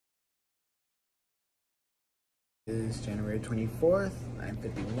It's January 24th,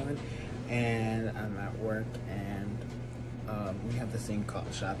 9:51, and I'm at work, and we have this thing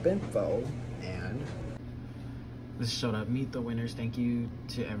called Shop Info, and this showed up. Meet the winners. Thank you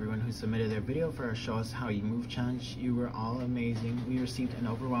to everyone who submitted their video for our Show Us How You Move challenge. You were all amazing. We received an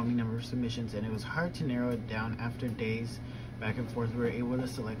overwhelming number of submissions, and it was hard to narrow it down. After days back and forth, we were able to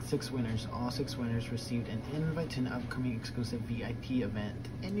select 6 winners. All 6 winners received an invite to an upcoming exclusive VIP event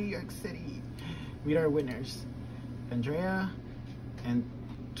in New York City. Meet our winners: Andrea,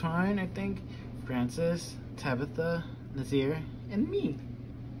 Antoine, I think, Francis, Tabitha, Nazir, and me.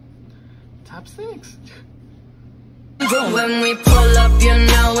 Top 6. When we pull up, you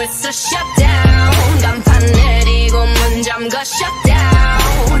know it's a shutdown. 간판 내리고 문 잠가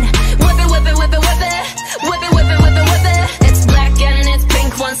shutdown. Whip it, whip it, whip it, whip it. Whip it, whip it, whip it, whip it. It's black and it's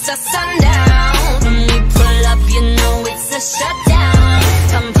pink once the sundown. When we pull up, you know it's a shutdown.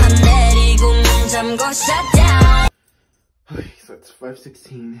 간판 내리고 문 잠가 shutdown. Okay, so it's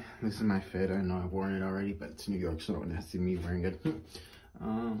 5:16. This is my fit. I know I've worn it already, but it's New York, so no one has to see me wearing it.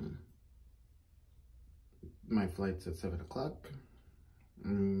 My flight's at 7 o'clock.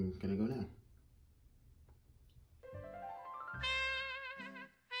 I'm gonna go now.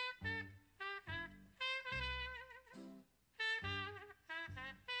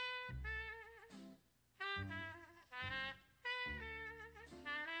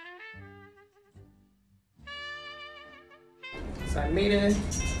 So I made it.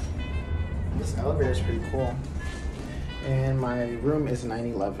 This elevator is pretty cool. And my room is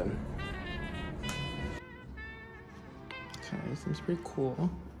 911. Okay, seems pretty cool.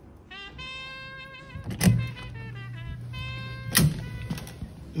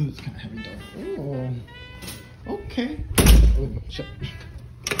 Ooh, it's kind of heavy though. Oh, okay. Ooh, shit.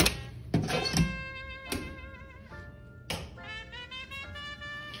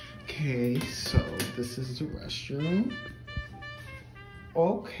 Okay, so this is the restroom.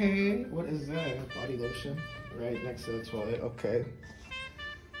 Okay, what is that? Body lotion right next to the toilet. Okay.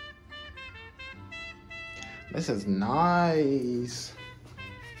 This is nice.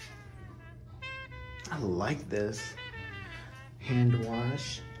 I like this. Hand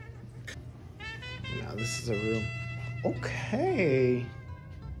wash. Now this is a room. Okay.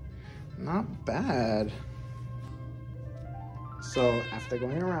 Not bad. So after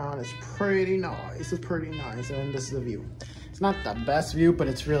going around, it's pretty nice. It's pretty nice. And this is the view. It's not the best view, but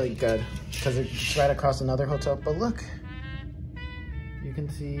it's really good because it's right across another hotel. But look, you can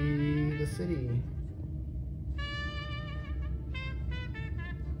see the city.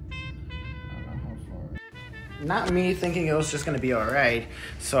 Not me thinking it was just gonna be all right.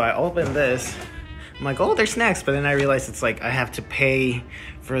 So I opened this. I'm like, oh, there's snacks. But then I realized it's like I have to pay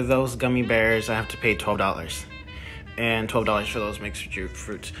for those gummy bears. I have to pay $12. And $12 for those mixed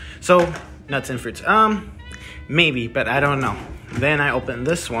fruits. So, nuts and fruits. Maybe, but I don't know. Then I opened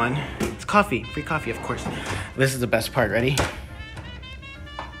this one. It's coffee. Free coffee, of course. This is the best part. Ready?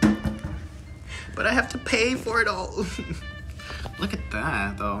 But I have to pay for it all. Look at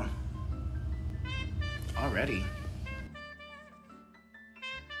that, though. Already.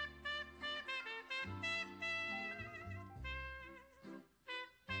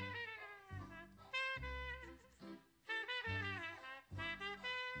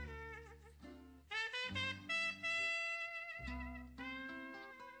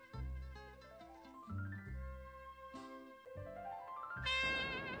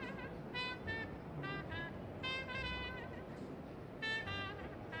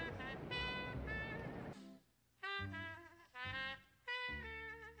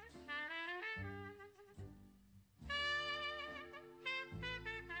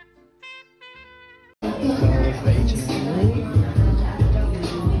 The H&M Move.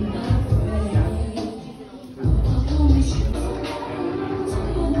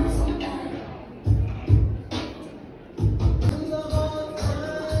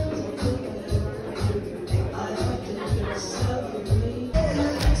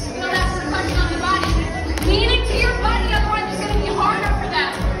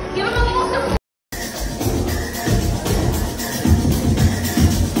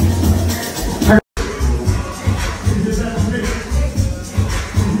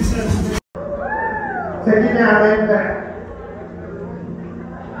 Take it down, lay it back.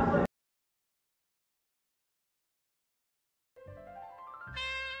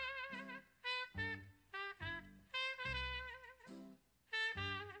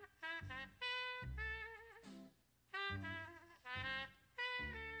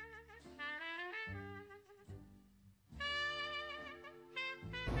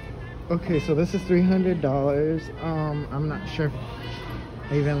 Okay, so this is $300. I'm not sure.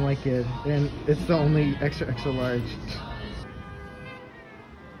 I even like it, and it's the only extra large.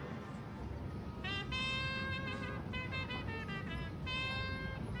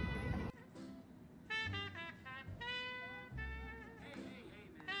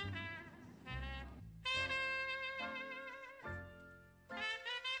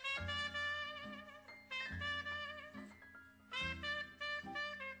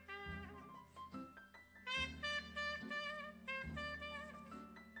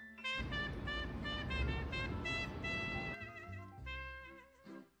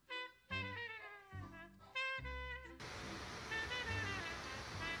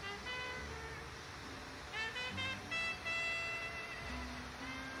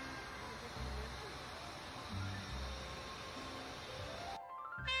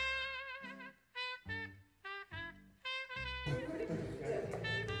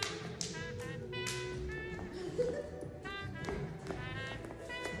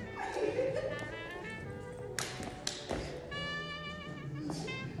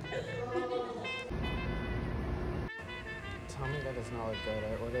 Tell me that does not look good.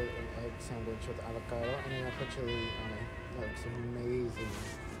 I ordered an egg sandwich with avocado and then I put chili on it. That looks amazing.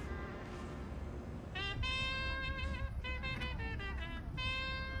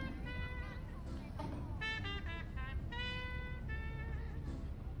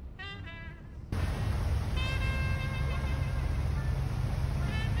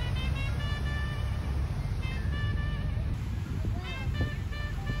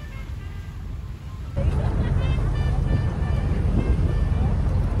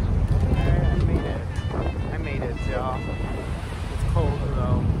 It's cold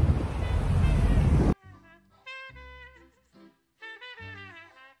though.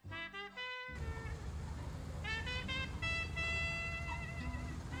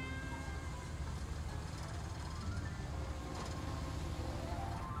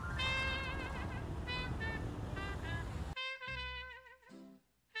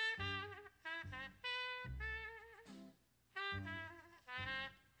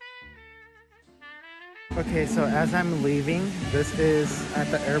 Okay, so as I'm leaving, this is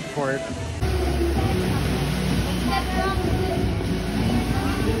at the airport.